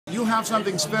You have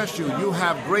something special. You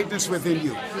have greatness within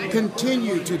you.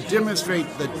 Continue to demonstrate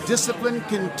the discipline,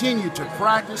 continue to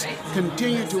practice,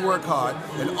 continue to work hard,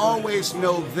 and always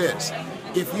know this.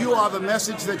 If you are the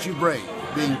message that you bring,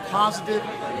 being positive,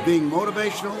 being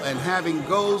motivational, and having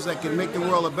goals that can make the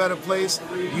world a better place,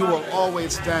 you will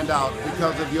always stand out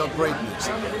because of your greatness.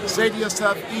 Say to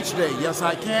yourself each day, yes,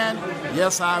 I can,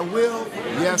 yes, I will,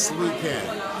 yes, we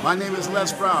can. My name is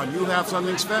Les Brown. You have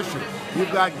something special.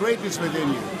 You've got greatness within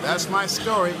you. That's my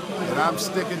story, and I'm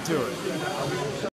sticking to it.